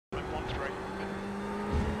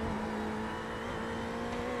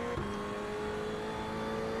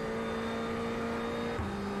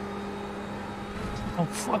Oh,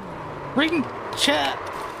 fuck. Ring chat.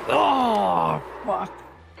 Oh, fuck.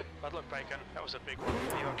 Bad luck, Bacon. That was a big one.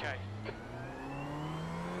 Are you okay?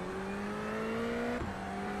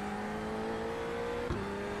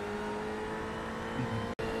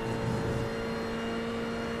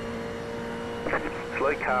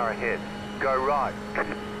 Slow car ahead. Go right.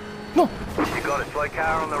 No. You got a slow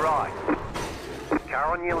car on the right.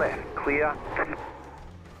 Car on your left. Clear.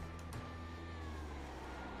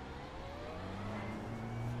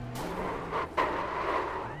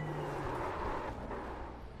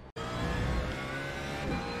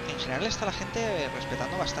 En general está la gente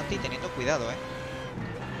respetando bastante y teniendo cuidado, ¿eh?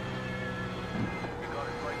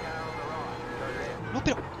 No,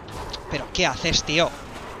 pero ¿qué haces, tío?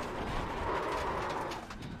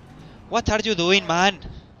 What are you doing, man?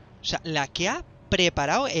 O sea, la que ha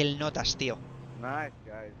preparado el notas, tío. Nice,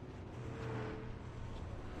 guys.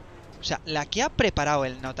 O sea, la que ha preparado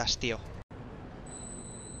el notas, tío.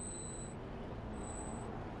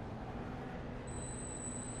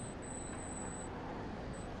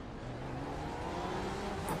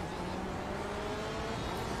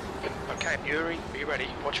 Okay, Yuri, be ready.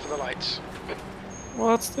 Watch for the lights.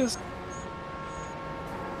 What's this?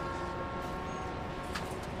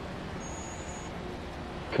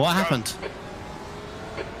 What happened?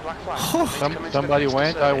 Black flag. Somebody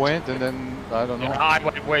went, I went, and then I don't know. I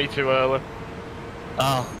went way too early.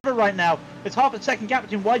 Oh. Right now, it's half a second gap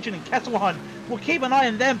between Wygen and Kesselhunt. We'll keep an eye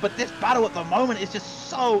on them, but this battle at the moment is just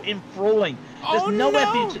so enthralling. There's nowhere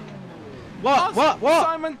for you to... What?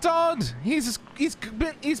 Simon Todd! He's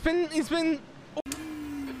been...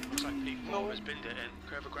 Looks like P4 has binned it in.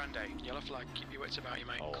 Curva Grande. Yellow flag. Keep your wits about you,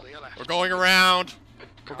 mate. Clear left. We're going around.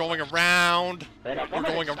 We're going around. We're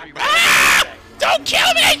going around. Ah! Don't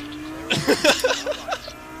kill me! You're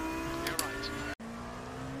right.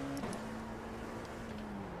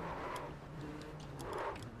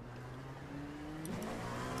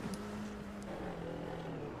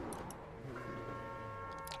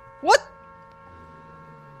 What?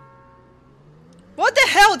 What the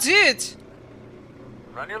hell, dude?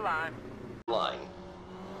 Run your line. Line.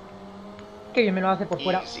 Que bien me lo hace por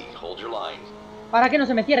fuera. Easy. Hold your line. Para que no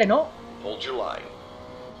se me cierre, ¿no? Hold your line.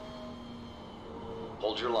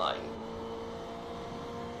 Hold your line.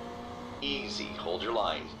 Easy. Hold your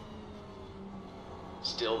line.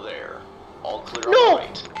 Still there. All clear on No! the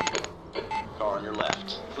right. Car on your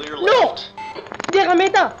left. Clear No! left. ¡Llega a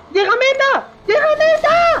meta! ¡Llega a meta! ¡Llega a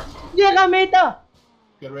meta! ¡Llega a meta!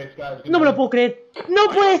 No me lo puedo creer. ¡No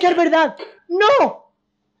puede ser verdad! ¡No!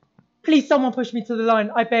 Please, someone push me to the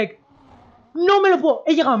line. I beg. No me lo puedo.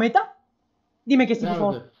 ¿He llegado a meta? Dime que sí, por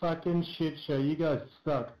favor. Fucking shit show. You guys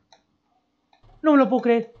suck. No me lo puedo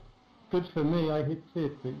creer. Good for me, I hit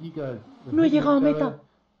fifth, but you guys. No he llegado a meta.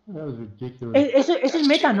 That was ridiculous. Eso es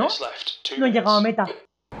meta, ¿no? No he llegado a meta.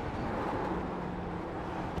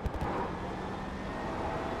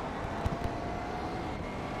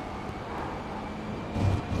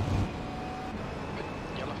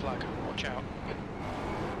 Yellow flag. Watch out.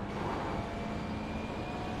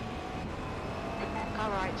 Car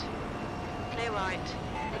right. Clear right.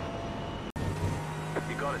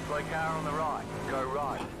 You got a slow car on the right. Go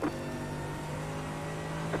right.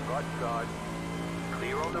 Right side.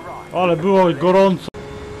 Clear on the right. Ale było gorąco.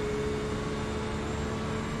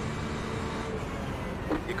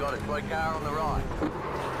 You got a slow car on the right.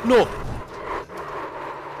 No!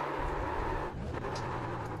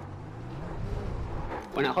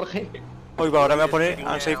 Buena, Jorge. Hoy va, ahora me voy a poner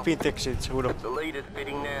Unsafe Pit Exit, seguro. The lead is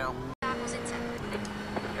fitting now.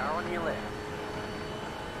 Car on your left.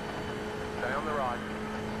 Stay on the right.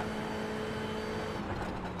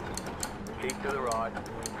 Keep to the right.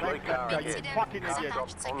 Slow car ahead. Stop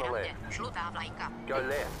on the left. Go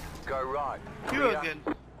left. Go right. You again.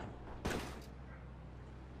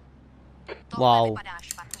 Wow.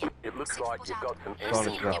 It looks like you've got some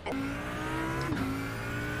engine trouble.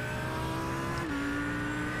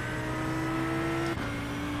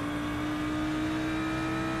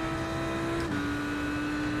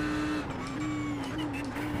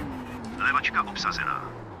 Levačka obsazená.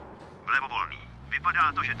 Vlevo volný.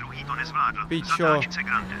 Vypadá to, že druhý to nezvládl. Pičo. Zatáčce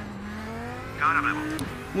Grande. Kára vlevo.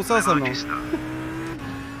 Musel jsem, no. Čistá.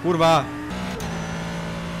 Kurva.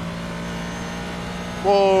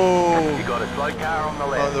 Whoa! You got a slow car on the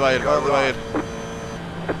left. On the way, Go on the way. right.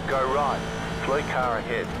 Go right. Slow car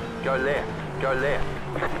ahead. Go left. Go left.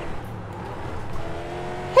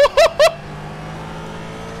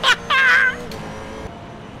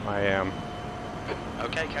 I am.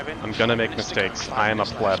 Okay, Kevin. I'm gonna make mistakes. I am a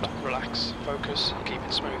pleb. Relax, focus, keep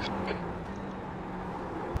it smooth.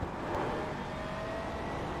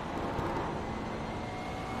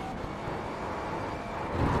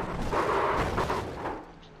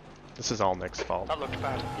 This is all Nick's fault. That looked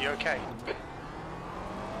bad. You okay?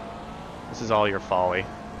 This is all your folly.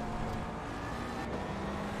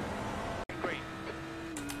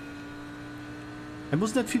 Er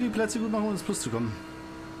muss nicht viele Plätze gut machen, um ins Plus zu kommen.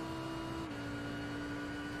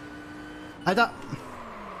 Alter!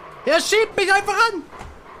 Er schiebt mich einfach an!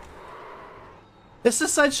 Ist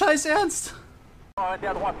das sein Scheiß Ernst?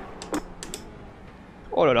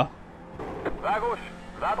 Oh là là.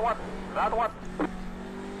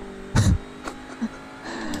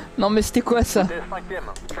 Non mais c'était quoi ça?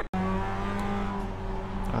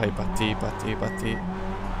 Ai, bati.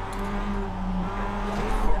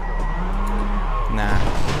 Nah.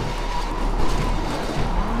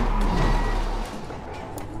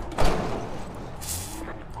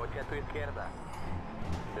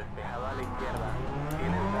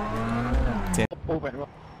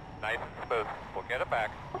 Nice smooth. We'll get it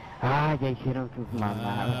back.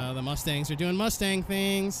 The Mustangs are doing Mustang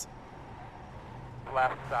things.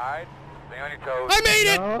 Left side. Stay on your toes. I made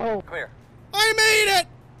it! No. Clear. I made it!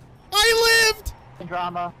 I lived!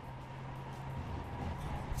 Drama.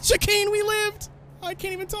 Chicane, we lived! I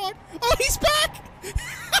can't even talk. Oh, he's back!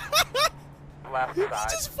 Left He side.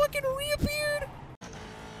 just fucking reappeared.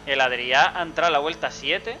 El Adrià ha entrado a la vuelta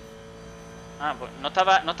 7. Ah, pues no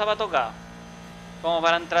estaba tocado. Como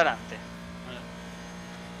para entrar antes.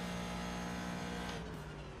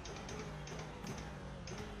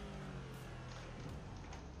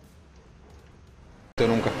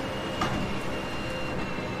 Nunca.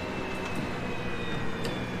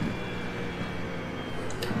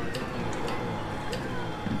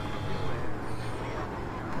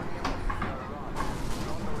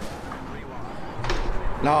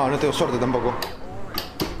 No, no tengo suerte tampoco.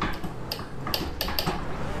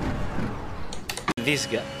 This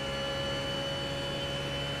guy.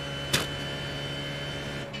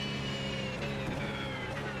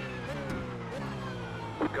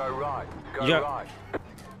 Go right. Go You're- right.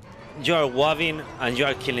 You are wabbing and you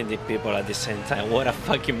are killing the people at the same time. What a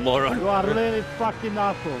fucking moron. You are really fucking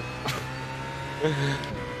awful.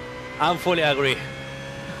 I fully agree.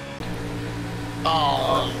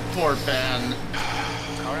 Oh, poor Ben.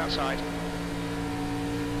 Car outside.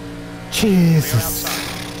 Jesus.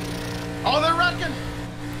 Oh, they're wrecking!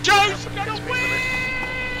 Joe's gonna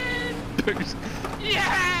win!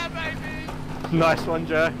 Yeah, baby! Nice one,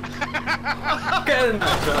 Joe. Get in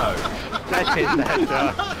there, Joe. That is that,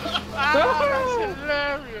 Joe. That's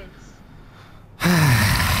hilarious!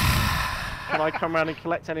 Can I come around and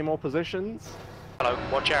collect any more positions? Hello,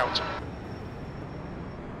 watch out.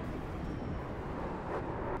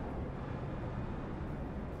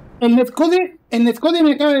 El netcode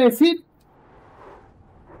me acaba de decir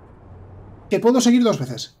que puedo seguir 2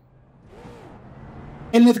 veces.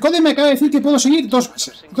 El netcode me acaba de decir que puedo seguir 2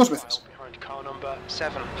 veces. 2 veces.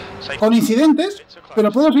 Con incidentes,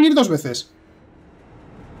 pero puedo seguir 2 veces.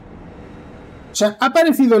 O sea, ha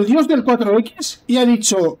aparecido el dios del 4X y ha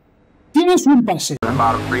dicho: tienes un pase.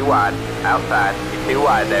 Bottom 3 wide. Outside. You're 2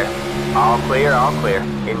 wide there. All clear, all clear.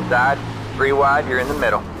 Inside. 3 wide. You're in the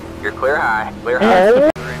middle. You're clear high. Clear high.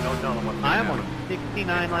 I am on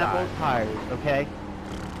 69 lap old tires, okay?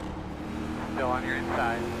 Still on your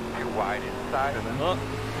inside. You're wide inside. Oh,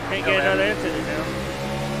 can't get another incident now.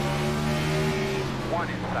 1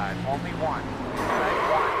 inside. Only 1. Inside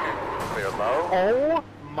 1. Clear low. Oh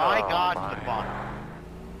my god, Nippon.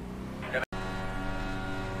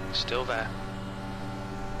 Still there.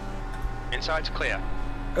 Inside's clear.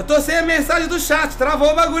 Eu tô sem a mensagem do chat,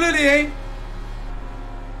 travou o bagulho ali, hein?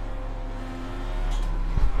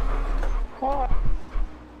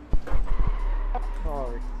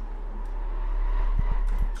 Sorry.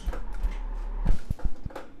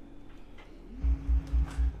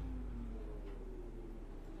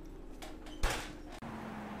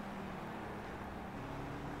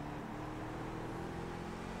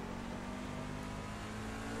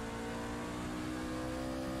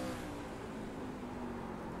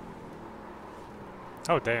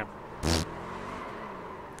 Oh, damn.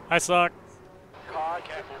 I suck.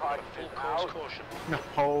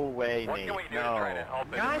 No way, Nate. No.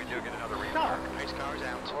 Guys, Pace car is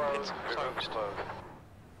out. It's closed.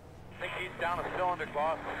 think he's down a cylinder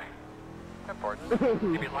cloth. Important.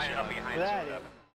 Maybe line it up behind That some is stuff.